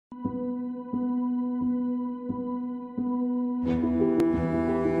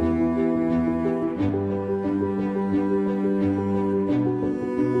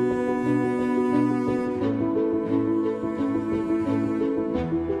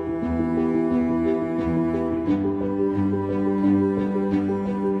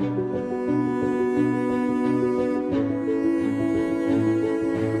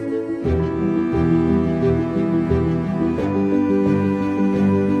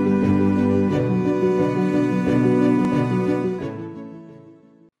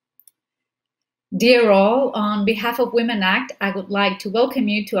Dear all, on behalf of Women Act, I would like to welcome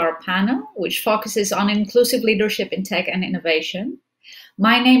you to our panel, which focuses on inclusive leadership in tech and innovation.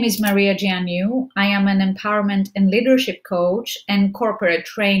 My name is Gianniou. I am an empowerment and leadership coach and corporate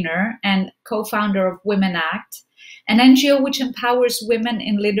trainer and co-founder of Women Act, an NGO which empowers women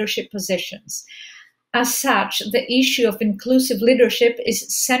in leadership positions. As such, the issue of inclusive leadership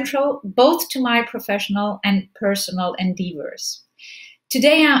is central both to my professional and personal endeavors.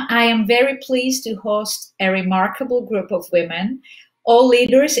 Today, I am very pleased to host a remarkable group of women, all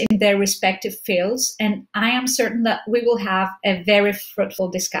leaders in their respective fields, and I am certain that we will have a very fruitful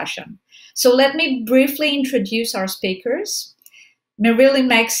discussion. So let me briefly introduce our speakers.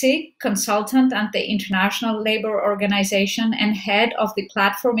 Mexi, consultant at the International Labour Organization and head of the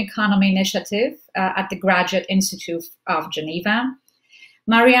Platform Economy Initiative at the Graduate Institute of Geneva.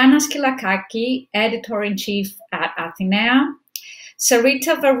 Marianna Skylakaki, editor-in-chief at athiNEA.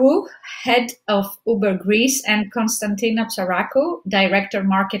 Sarita Varouch, head of Uber Greece, and Konstantina Psarrakou, director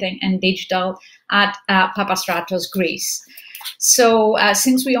marketing and digital at Papastratos, Greece. So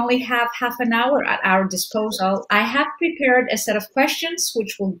since we only have half an hour at our disposal, I have prepared a set of questions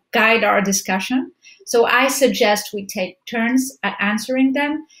which will guide our discussion. So I suggest we take turns at answering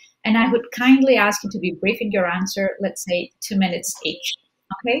them, and I would kindly ask you to be brief in your answer, let's say 2 minutes each.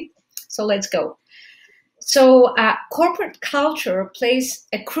 Okay, so let's go. So corporate culture plays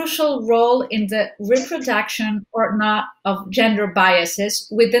a crucial role in the reproduction or not of gender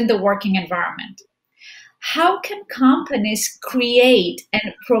biases within the working environment. How can companies create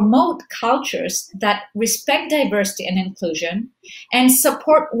and promote cultures that respect diversity and inclusion and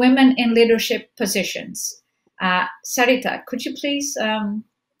support women in leadership positions? Sarita, could you please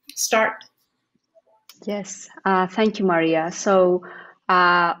start? Yes, thank you, Maria. So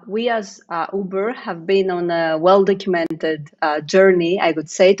we as Uber have been on a well-documented journey, I would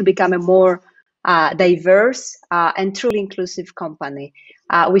say, to become a more diverse and truly inclusive company.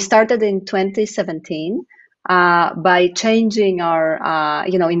 We started in 2017 by changing our,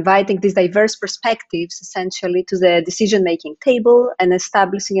 inviting these diverse perspectives essentially to the decision-making table and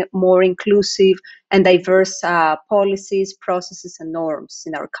establishing a more inclusive and diverse policies, processes, and norms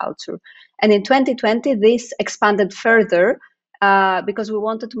in our culture. And in 2020, this expanded further because we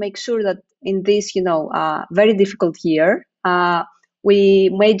wanted to make sure that in this, very difficult year, we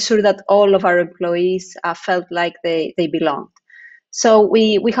made sure that all of our employees felt like they belonged. So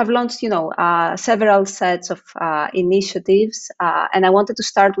we have launched, several sets of initiatives, and I wanted to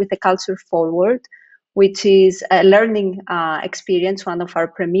start with the Culture Forward, which is a learning experience, one of our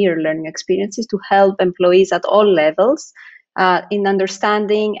premier learning experiences to help employees at all levels in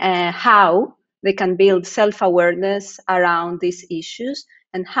understanding how they can build self-awareness around these issues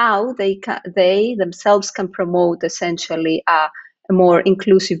and how they themselves can promote essentially a more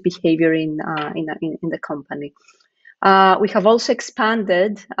inclusive behavior in the company. We have also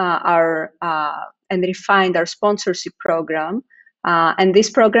expanded and refined our sponsorship program. And this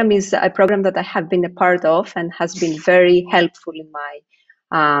program is a program that I have been a part of and has been very helpful in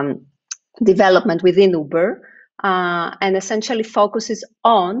my development within Uber. And essentially focuses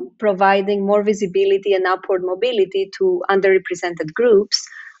on providing more visibility and upward mobility to underrepresented groups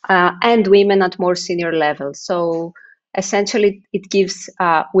and women at more senior levels. So essentially, it gives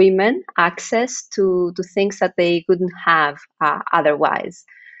women access to things that they couldn't have otherwise.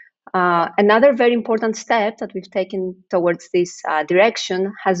 Another very important step that we've taken towards this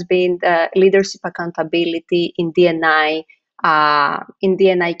direction has been the leadership accountability in D&I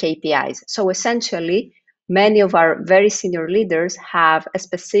KPIs. So essentially, many of our very senior leaders have a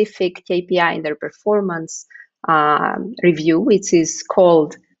specific KPI in their performance review, which is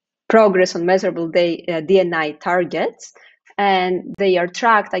called Progress on Measurable D&I Targets, and they are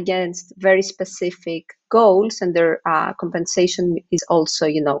tracked against very specific goals, and their compensation is also,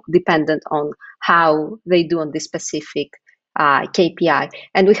 dependent on how they do on this specific KPI.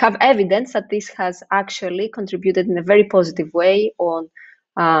 And we have evidence that this has actually contributed in a very positive way on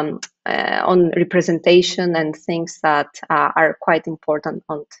representation and things that are quite important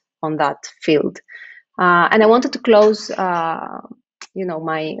on that field. And I wanted to close, my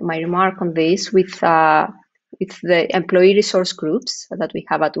remark on this with the employee resource groups that we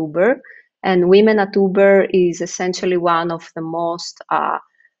have at Uber. And Women at Uber is essentially one of the most,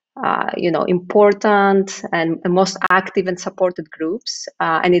 important and most active and supported groups.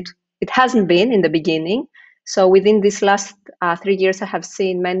 And it hasn't been in the beginning. So within these last 3 years, I have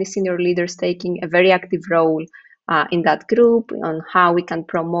seen many senior leaders taking a very active role in that group on how we can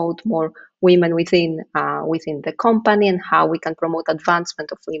promote more women within the company and how we can promote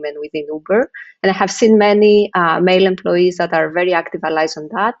advancement of women within Uber. And I have seen many male employees that are very active allies on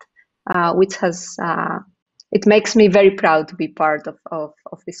that. which has it makes me very proud to be part of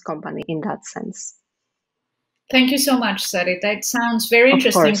this company in that sense. Thank you so much, Sarita. It sounds very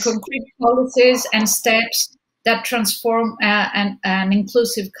interesting. Concrete policies and steps that transform an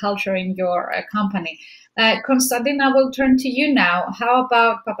inclusive culture in your company. Konstantina, I will turn to you now. How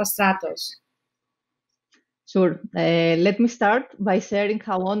about Papastratos? Sure. Let me start by sharing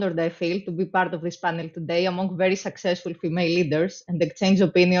how honored I feel to be part of this panel today among very successful female leaders and exchange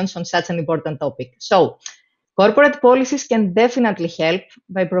opinions on such an important topic. So, corporate policies can definitely help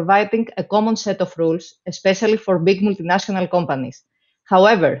by providing a common set of rules, especially for big multinational companies.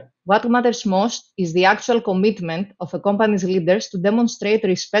 However, what matters most is the actual commitment of a company's leaders to demonstrate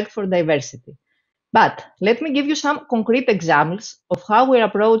respect for diversity. But let me give you some concrete examples of how we're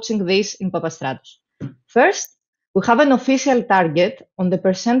approaching this in Papastratos. First, we have an official target on the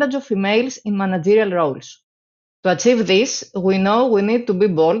percentage of females in managerial roles. To achieve this, we know we need to be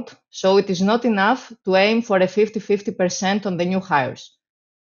bold, so it is not enough to aim for a 50-50% on the new hires.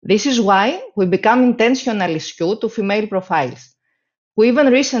 This is why we become intentionally skewed to female profiles. We even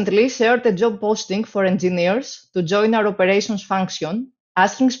recently shared a job posting for engineers to join our operations function,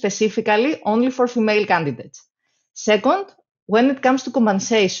 asking specifically only for female candidates. Second, when it comes to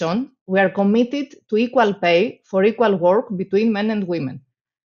compensation, we are committed to equal pay for equal work between men and women.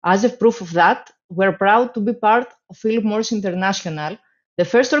 As a proof of that, we're proud to be part of Philip Morris International, the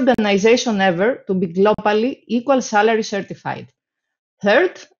first organization ever to be globally equal salary certified.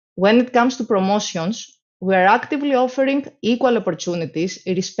 Third, when it comes to promotions, we are actively offering equal opportunities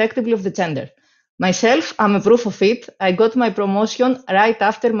irrespectively of the gender. Myself, I'm a proof of it. I got my promotion right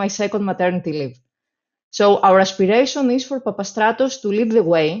after my second maternity leave. So our aspiration is for Papastratos to lead the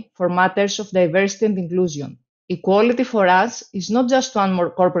way for matters of diversity and inclusion. Equality for us is not just one more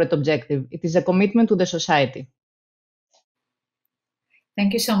corporate objective, it is a commitment to the society.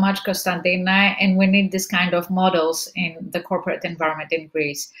 Thank you so much, Konstantina. And we need this kind of models in the corporate environment in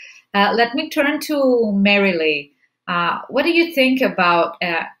Greece. Let me turn to Marilee. What do you think about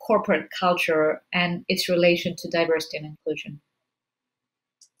corporate culture and its relation to diversity and inclusion?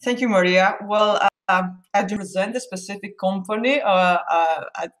 Thank you, Maria. Well, I do represent a specific company on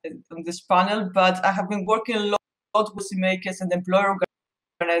this panel, but I have been working a lot with policymakers and employer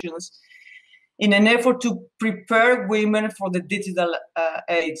organizations in an effort to prepare women for the digital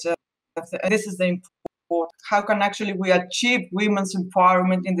age. This is the important. How can actually we achieve women's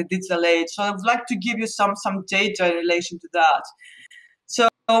empowerment in the digital age? So I would like to give you some data in relation to that. So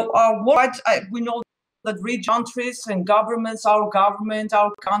we know that rich countries and governments, our government,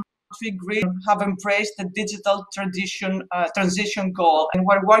 our country, Greece, have embraced the digital transition goal, and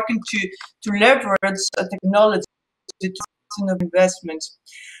we're working to leverage technology to investments.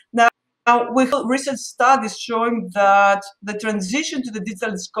 Now, we have recent studies showing that the transition to the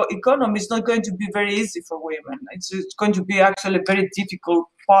digital economy is not going to be very easy for women. It's going to be actually a very difficult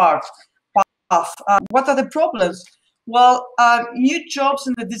path. What are the problems? Well, new jobs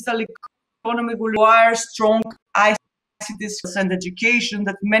in the digital economy will require strong ICT skills and education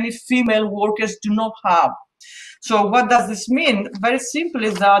that many female workers do not have. So what does this mean? Very simply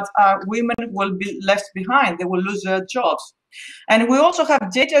is that women will be left behind. They will lose their jobs. And we also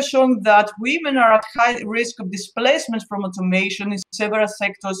have data showing that women are at high risk of displacement from automation in several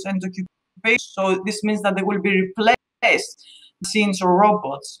sectors and occupations. So this means that they will be replaced by machines or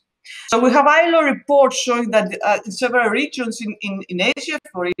robots. So we have ILO reports showing that in several regions in Asia,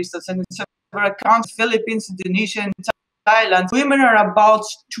 for instance, and in several countries, Philippines, Indonesia, and Thailand, women are about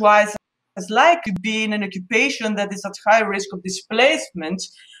twice as likely to be in an occupation that is at high risk of displacement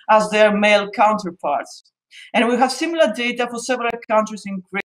as their male counterparts. And we have similar data for several countries in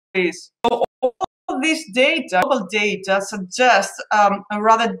Greece. So all this data, global data, suggests a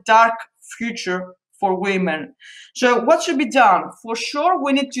rather dark future for women. So what should be done? For sure,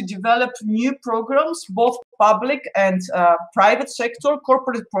 we need to develop new programs, both public and private sector,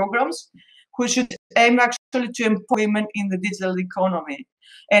 corporate programs, which should aim actually to empower women in the digital economy.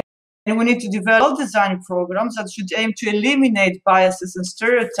 And we need to develop design programs that should aim to eliminate biases and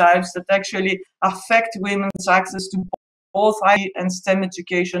stereotypes that actually affect women's access to both IT and STEM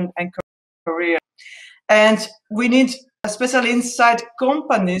education and career. And we need, especially inside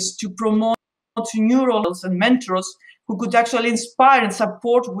companies, to promote new roles and mentors who could actually inspire and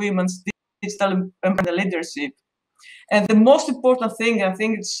support women's digital leadership. And the most important thing, I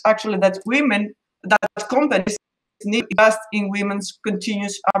think, it's actually that companies need to invest in women's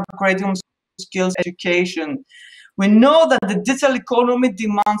continuous upgrading skills education. We know that the digital economy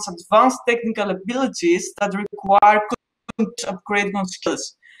demands advanced technical abilities that require upgrading on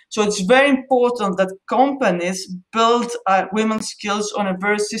skills. So it's very important that companies build women's skills on a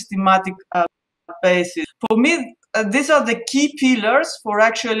very systematic basis. For me, these are the key pillars for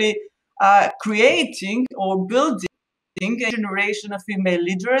actually creating or building a generation of female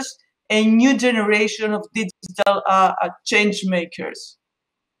leaders, a new generation of digital change makers.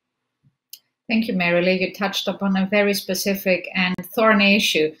 Thank you, Marilee. You touched upon a very specific and thorny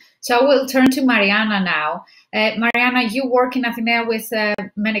issue. So I will turn to Marianna now. Marianna, you work in athiNEA with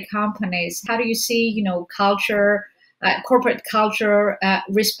many companies. How do you see, culture, corporate culture,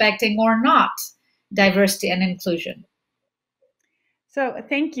 respecting or not diversity and inclusion? So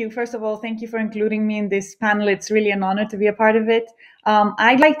thank you. First of all, thank you for including me in this panel. It's really an honor to be a part of it.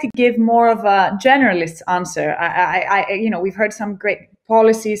 I'd like to give more of a generalist answer. We've heard some great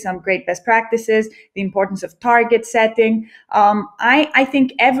policies, some great best practices, the importance of target setting. I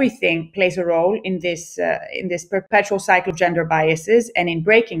think everything plays a role in this perpetual cycle of gender biases and in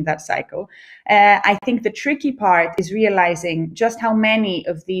breaking that cycle. I think the tricky part is realizing just how many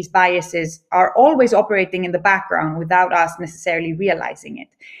of these biases are always operating in the background without us necessarily realizing it.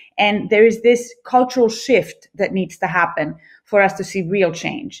 And there is this cultural shift that needs to happen for us to see real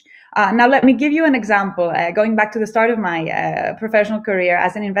change. Now, let me give you an example. Going back to the start of my professional career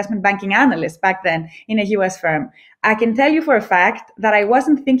as an investment banking analyst back then in a US firm, I can tell you for a fact that I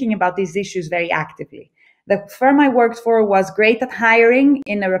wasn't thinking about these issues very actively. The firm I worked for was great at hiring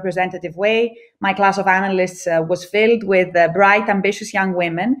in a representative way. My class of analysts was filled with bright, ambitious young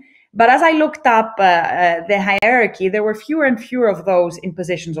women. But as I looked up the hierarchy, there were fewer and fewer of those in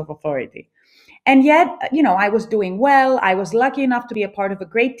positions of authority. And yet, I was doing well. I was lucky enough to be a part of a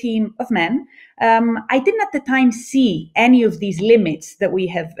great team of men. I didn't at the time see any of these limits that we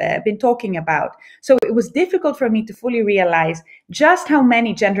have been talking about. So it was difficult for me to fully realize just how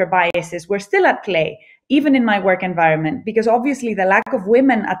many gender biases were still at play, even in my work environment, because obviously the lack of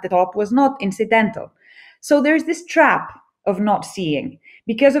women at the top was not incidental. So there's this trap of not seeing,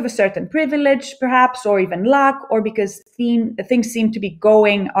 because of a certain privilege, perhaps, or even luck, or because things seem to be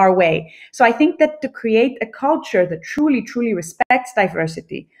going our way. So I think that to create a culture that truly, truly respects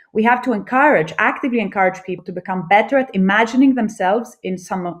diversity, we have to actively encourage people to become better at imagining themselves in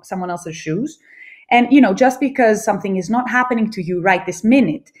someone else's shoes. And, just because something is not happening to you right this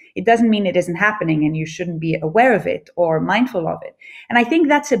minute, it doesn't mean it isn't happening and you shouldn't be aware of it or mindful of it. And I think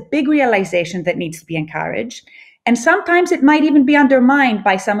that's a big realization that needs to be encouraged. And sometimes it might even be undermined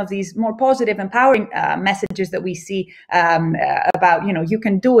by some of these more positive, empowering messages that we see about, you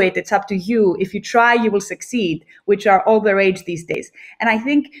can do it. It's up to you. If you try, you will succeed, which are all the rage these days. And I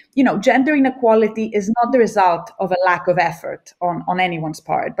think, gender inequality is not the result of a lack of effort on anyone's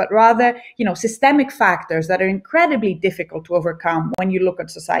part, but rather, systemic factors that are incredibly difficult to overcome when you look at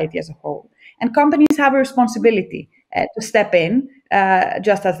society as a whole. And companies have a responsibility to step in,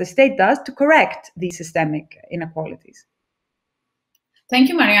 just as the state does, to correct these systemic inequalities. Thank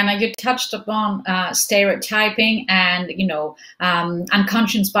you, Marianna. You touched upon stereotyping and,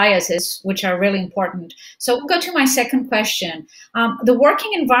 unconscious biases, which are really important. So we'll go to my second question. The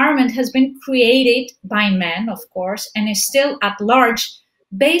working environment has been created by men, of course, and is still at large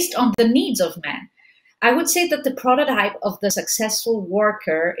based on the needs of men. I would say that the prototype of the successful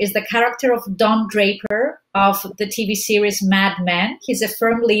worker is the character of Don Draper of the TV series Mad Men. He's a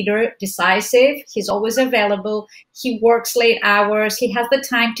firm leader, decisive, he's always available, he works late hours, he has the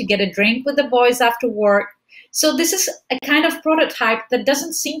time to get a drink with the boys after work. So this is a kind of prototype that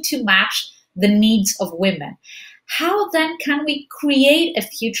doesn't seem to match the needs of women. How then can we create a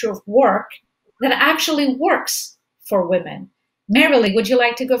future of work that actually works for women? Marilee, would you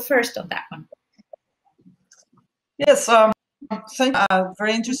like to go first on that one? Yes, thank you.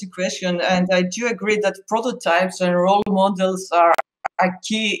 Very interesting question. And I do agree that prototypes and role models are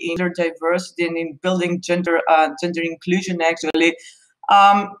key in gender diversity and in building gender inclusion, actually.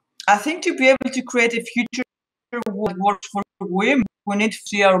 I think to be able to create a future that works for women, we need to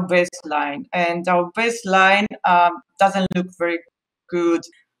see our baseline. And our baseline doesn't look very good.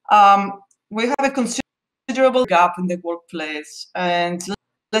 We have a considerable gap in the workplace. And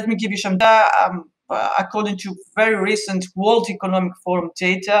let me give you some data. According to very recent World Economic Forum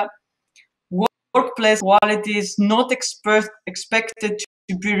data, workplace quality is not expected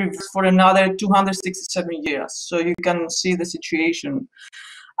to be reversed for another 267 years. So you can see the situation.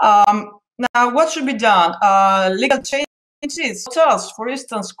 Now, what should be done? Legal changes. Quotas, for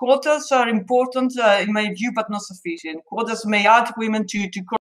instance, quotas are important in my view, but not sufficient. Quotas may add women to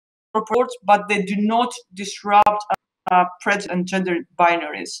corporates, but they do not disrupt prejudice and gender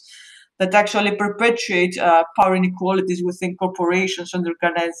binaries that actually perpetuate power inequalities within corporations and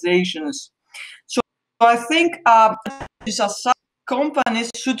organizations. So I think aside, companies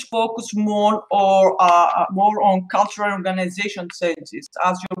should focus more or more on cultural organization changes,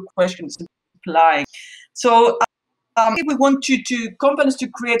 as your question is implying. So if we want companies to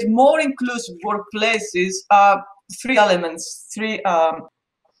create more inclusive workplaces, three elements,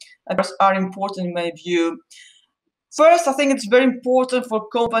 are important in my view. First, I think it's very important for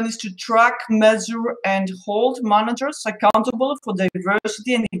companies to track, measure, and hold managers accountable for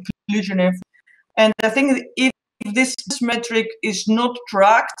diversity and inclusion efforts. And I think if this metric is not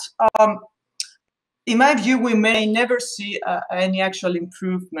tracked, in my view, we may never see any actual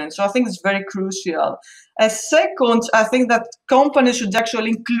improvement. So I think it's very crucial. Second, I think that companies should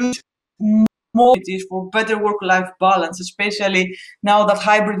actually include more for better work-life balance, especially now that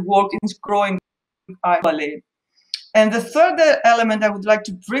hybrid work is growing globally. And the third element I would like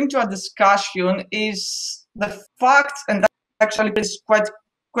to bring to our discussion is the fact, and that actually is quite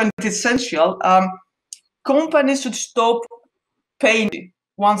quintessential, companies should stop paying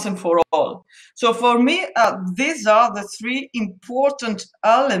once and for all. So for me, these are the three important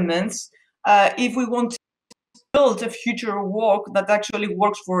elements if we want to build a future of work that actually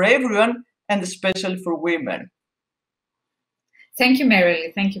works for everyone and especially for women. Thank you,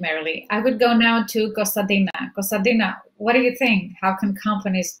 Marilee. Thank you, Marilee. I would go now to Konstantina. Konstantina, what do you think? How can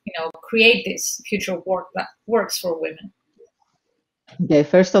companies, create this future of work that works for women? Okay,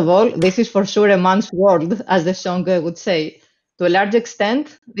 first of all, this is for sure a man's world, as the song would say. To a large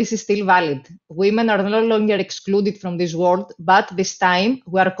extent, this is still valid. Women are no longer excluded from this world, but this time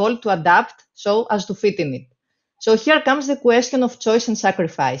we are called to adapt so as to fit in it. So here comes the question of choice and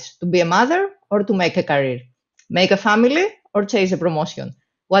sacrifice, to be a mother or to make a career, make a family or chase a promotion.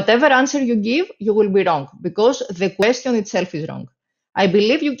 Whatever answer you give, you will be wrong, because the question itself is wrong. I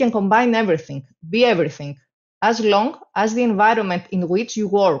believe you can combine everything, be everything, as long as the environment in which you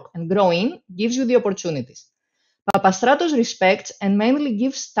work and grow in gives you the opportunities. Papastratos respects and mainly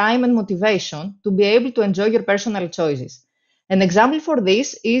gives time and motivation to be able to enjoy your personal choices. An example for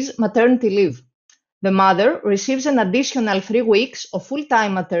this is maternity leave. The mother receives an additional 3 weeks of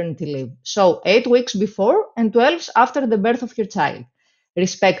full-time maternity leave, so 8 weeks before and 12 after the birth of her child.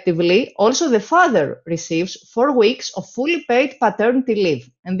 Respectively, also the father receives 4 weeks of fully paid paternity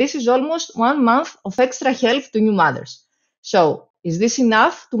leave, and this is almost 1 month of extra help to new mothers. So, is this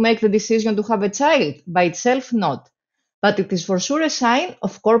enough to make the decision to have a child? By itself, not. But it is for sure a sign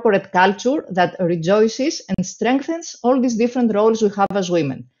of corporate culture that rejoices and strengthens all these different roles we have as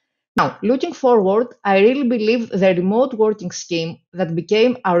women. Now, looking forward, I really believe the remote working scheme that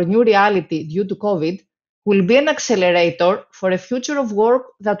became our new reality due to COVID will be an accelerator for a future of work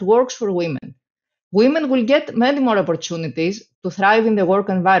that works for women. Women will get many more opportunities to thrive in the work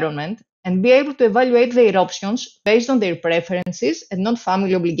environment and be able to evaluate their options based on their preferences and not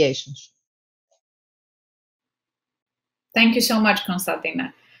family obligations. Thank you so much,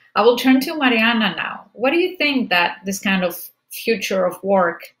 Konstantina. I will turn to Marianna now. What do you think that this kind of future of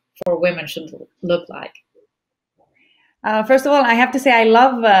work for women should look like? First of all, I have to say I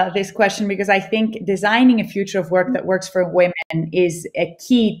love this question because I think designing a future of work that works for women is a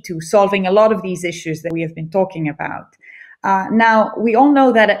key to solving a lot of these issues that we have been talking about. Now, we all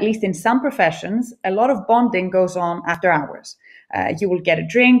know that at least in some professions, a lot of bonding goes on after hours. You will get a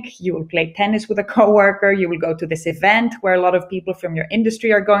drink, you will play tennis with a coworker, you will go to this event where a lot of people from your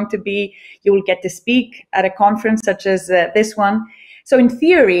industry are going to be, you will get to speak at a conference such as this one. So in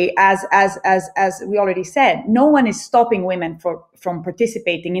theory, as we already said, no one is stopping women from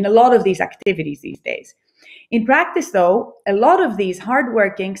participating in a lot of these activities these days. In practice, though, a lot of these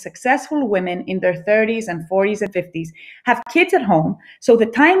hardworking, successful women in their 30s and 40s and 50s have kids at home, so the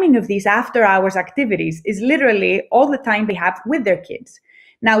timing of these after-hours activities is literally all the time they have with their kids.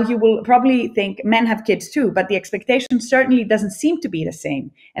 Now, you will probably think men have kids too, but the expectation certainly doesn't seem to be the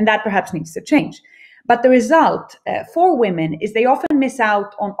same, and that perhaps needs to change. But the result for women is they often miss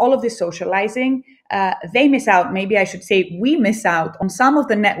out on all of this socializing. They miss out, maybe I should say we miss out on some of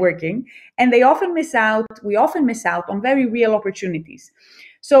the networking, and we often miss out on very real opportunities.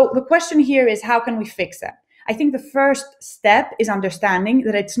 So the question here is, how can we fix that? I think the first step is understanding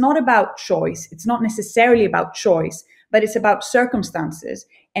that it's not about choice. It's not necessarily about choice, but it's about circumstances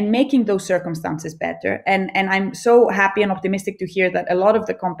and making those circumstances better. And I'm so happy and optimistic to hear that a lot of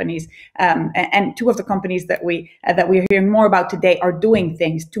the companies, and 2 of the companies that we're hearing more about today are doing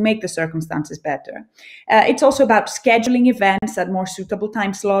things to make the circumstances better. It's also about scheduling events at more suitable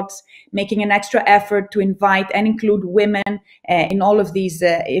time slots, making an extra effort to invite and include women in all of these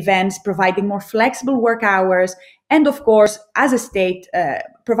events, providing more flexible work hours, and of course, as a state,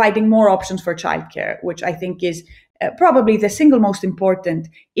 providing more options for childcare, which I think is probably the single most important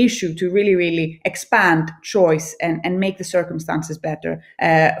issue to really expand choice and make the circumstances better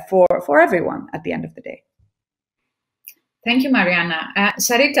for everyone at the end of the day. Thank you, Marianna.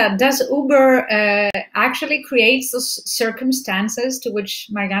 Sarita, does Uber actually create those circumstances to which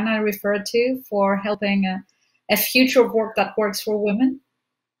Marianna referred to for helping a future of work that works for women?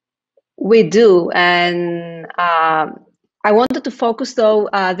 We do, and I wanted to focus though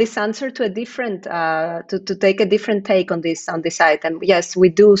this answer to a different, to take a different take on this item. Yes, we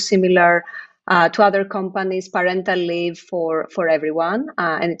do similar to other companies, parental leave for everyone,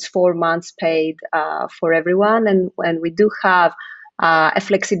 and it's 4 months paid for everyone, and we do have a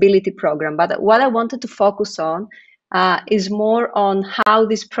flexibility program. But what I wanted to focus on is more on how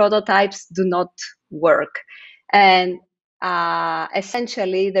these prototypes do not work, and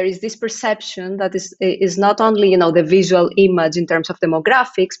essentially there is this perception that is not only the visual image in terms of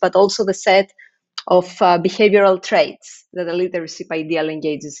demographics, but also the set of behavioral traits that a leadership ideal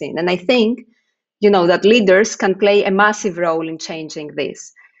engages in. And I think that leaders can play a massive role in changing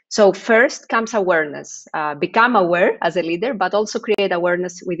this. So first comes awareness. Become aware as a leader, but also create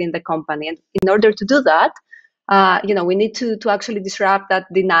awareness within the company. And in order to do that, we need to actually disrupt that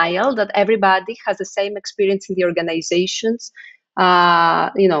denial that everybody has the same experience in the organizations.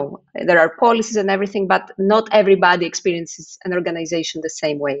 There are policies and everything, but not everybody experiences an organization the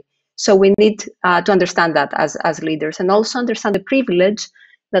same way. So we need to understand that as leaders, and also understand the privilege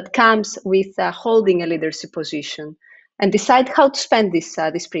that comes with holding a leadership position, and decide how to spend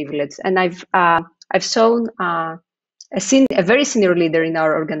this privilege. And I've shown a very senior leader in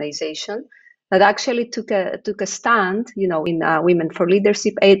our organization that actually took a stand, in Women for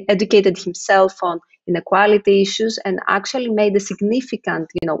Leadership, educated himself on inequality issues, and actually made a significant,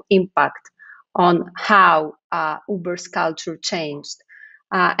 impact on how Uber's culture changed.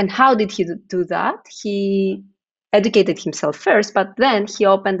 And how did he do that? He educated himself first, but then he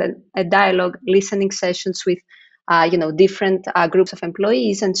opened a dialogue, listening sessions with, different groups of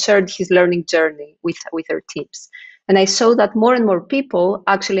employees, and shared his learning journey with their teams. And I saw that more and more people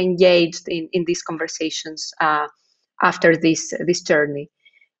actually engaged in these conversations after this journey.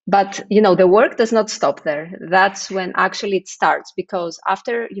 But the work does not stop there. That's when actually it starts, because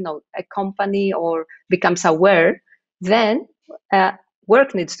after a company or becomes aware, then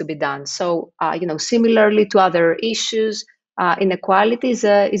work needs to be done. So similarly to other issues, inequality is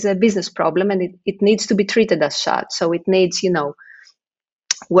a business problem, and it needs to be treated as such. So it needs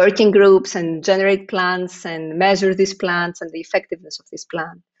working groups, and generate plans and measure these plans and the effectiveness of this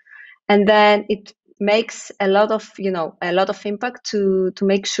plan. And then it makes a lot of impact to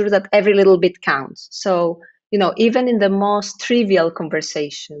make sure that every little bit counts. So even in the most trivial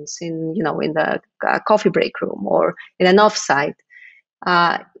conversations, in the coffee break room or in an offsite,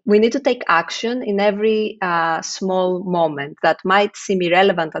 we need to take action in every small moment that might seem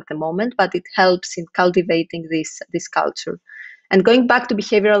irrelevant at the moment, but it helps in cultivating this culture. And going back to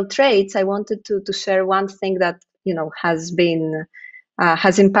behavioral traits, I wanted to share one thing that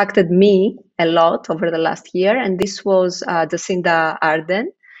has impacted me a lot over the last year, and this was Jacinda Ardern.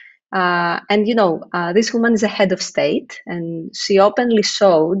 This woman is a head of state, and she openly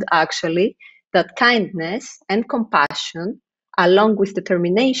showed actually that kindness and compassion, along with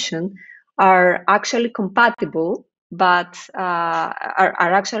determination, are actually compatible, but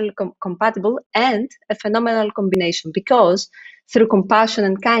are actually compatible, and a phenomenal combination, because through compassion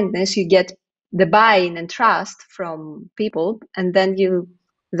and kindness you get the buy-in and trust from people, and then you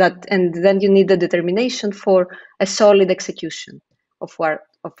need the determination for a solid execution of what.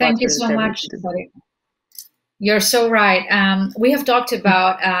 Thank you so much. You're so right. We have talked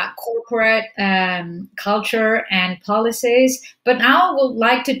about corporate culture and policies, but now we'd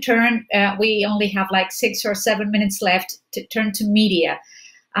like to turn, we only have like 6 or 7 minutes left to turn to media.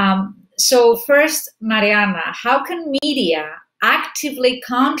 So first, Marianna, how can media actively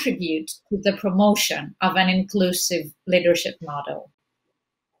contribute to the promotion of an inclusive leadership model?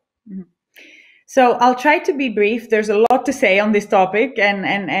 Mm-hmm. So I'll try to be brief. There's a lot to say on this topic, and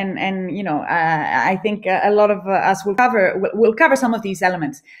I think a lot of us will cover some of these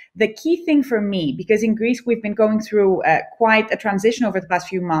elements. The key thing for me, because in Greece we've been going through quite a transition over the past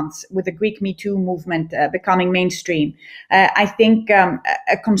few months with the Greek Me Too movement becoming mainstream. I think a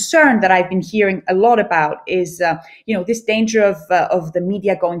concern that I've been hearing a lot about is this danger of the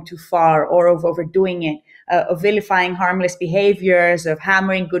media going too far, or of overdoing it. Of vilifying harmless behaviors, of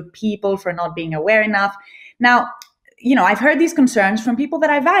hammering good people for not being aware enough. Now, I've heard these concerns from people that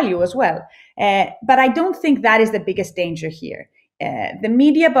I value as well, but I don't think that is the biggest danger here. the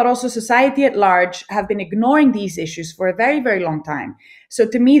media, but also society at large, have been ignoring these issues for a very, very long time. So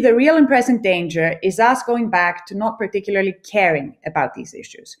to me, the real and present danger is us going back to not particularly caring about these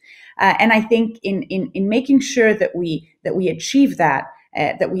issues. And I think in making sure that we achieve that,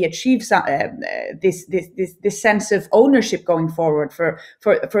 that we achieve this sense of ownership going forward for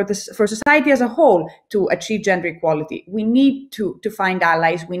society as a whole to achieve gender equality, we need to find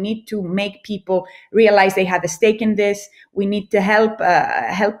allies. We need to make people realize they have a stake in this. We need to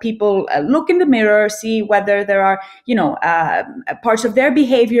help people look in the mirror, see whether there are parts of their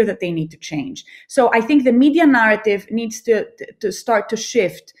behavior that they need to change. So I think the media narrative needs to start to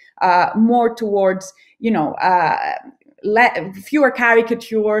shift more towards fewer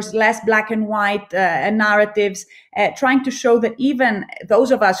caricatures, less black and white narratives, trying to show that even those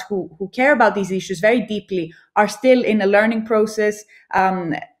of us who care about these issues very deeply are still in a learning process.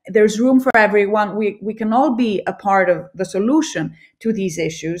 There's room for everyone. We can all be a part of the solution to these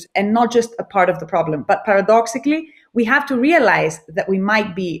issues and not just a part of the problem. But paradoxically, we have to realize that we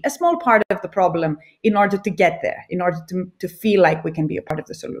might be a small part of the problem in order to get there, in order to feel like we can be a part of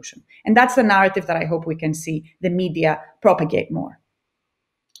the solution. And that's the narrative that I hope we can see the media propagate more.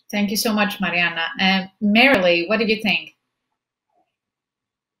 Thank you so much, Marianna. Marilee, what did you think?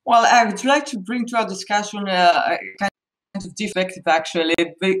 Well, I would like to bring to our discussion a kind of defective, actually.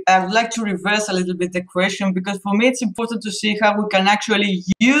 I would like to reverse a little bit the question, because for me it's important to see how we can actually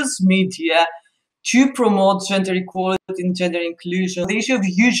use media to promote gender equality and gender inclusion. The issue of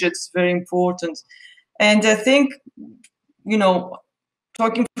usage is very important. And I think,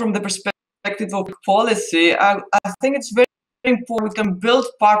 talking from the perspective of policy, I think it's very important we can build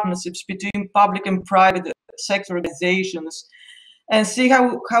partnerships between public and private sector organizations and see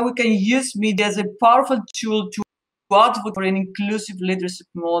how we can use media as a powerful tool to advocate for an inclusive leadership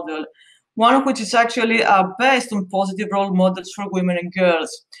model, one of which is actually based on positive role models for women and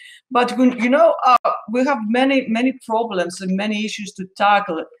girls. But we have many problems and many issues to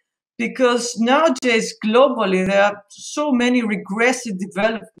tackle, because nowadays globally there are so many regressive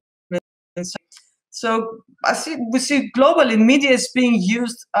developments. So we see globally media is being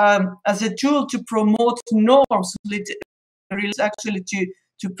used as a tool to promote norms related actually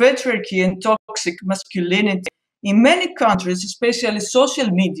to patriarchy and toxic masculinity. In many countries, especially social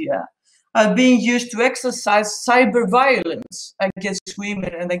media, are being used to exercise cyber violence against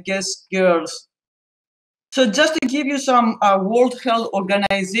women and against girls. So just to give you some World Health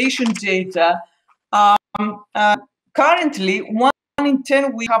Organization data, currently 1 in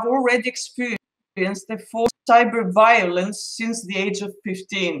 10 we have already experienced the forced cyber violence since the age of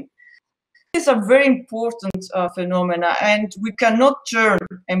 15. This is a very important phenomena, and we cannot turn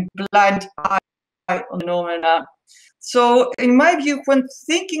a blind eye on phenomena. So in my view, when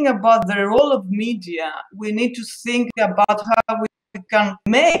thinking about the role of media, we need to think about how we can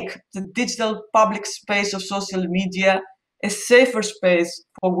make the digital public space of social media a safer space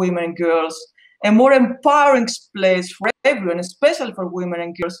for women and girls, a more empowering place for everyone, especially for women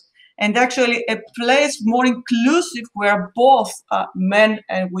and girls, and actually a place more inclusive where both men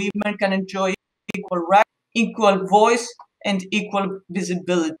and women can enjoy equal rights, equal voice, and equal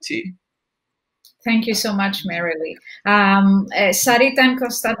visibility. Thank you so much, Marilee. Sarita and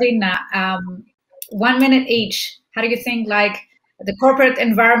Konstantina, 1 minute each. How do you think the corporate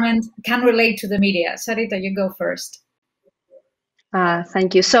environment can relate to the media? Sarita, you go first.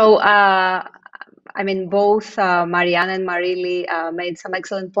 Thank you. So, both Marianna and Marilee made some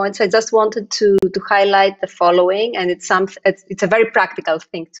excellent points. I just wanted to highlight the following, and it's a very practical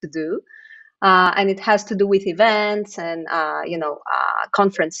thing to do, and it has to do with events and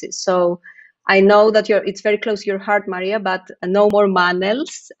conferences. So I know that it's very close to your heart, Maria, but no more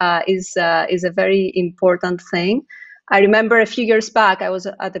manels is a very important thing. I remember a few years back, I was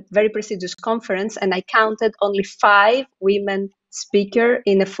at a very prestigious conference and I counted only 5 women speakers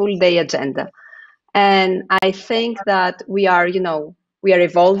in a full day agenda. And I think that we are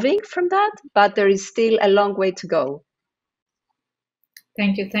evolving from that, but there is still a long way to go.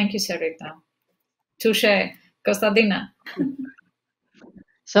 Thank you, Sarita. Touche, Konstantina.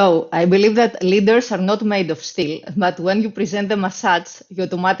 So I believe that leaders are not made of steel, but when you present them as such, you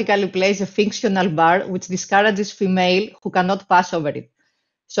automatically place a fictional bar which discourages female who cannot pass over it.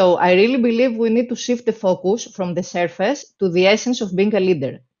 So I really believe we need to shift the focus from the surface to the essence of being a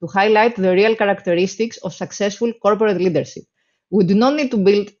leader, to highlight the real characteristics of successful corporate leadership. We do not need to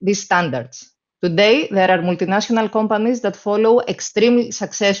build these standards. Today, there are multinational companies that follow extremely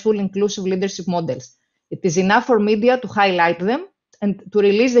successful inclusive leadership models. It is enough for media to highlight them and to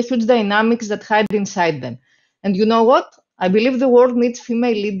release the huge dynamics that hide inside them. And you know what? I believe the world needs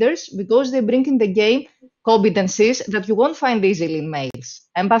female leaders because they bring in the game competencies that you won't find easily in males.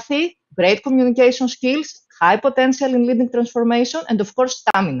 Empathy, great communication skills, high potential in leading transformation, and of course,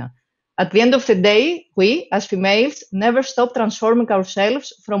 stamina. At the end of the day, we, as females, never stop transforming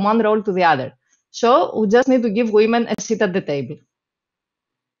ourselves from one role to the other. So we just need to give women a seat at the table.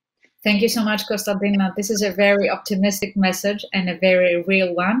 Thank you so much, Konstantina. This is a very optimistic message and a very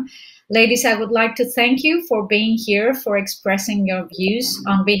real one. Ladies, I would like to thank you for being here, for expressing your views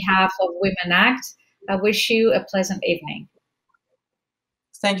on behalf of Women Act. I wish you a pleasant evening.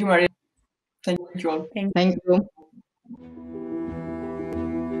 Thank you, Maria. Thank you all. Thank you.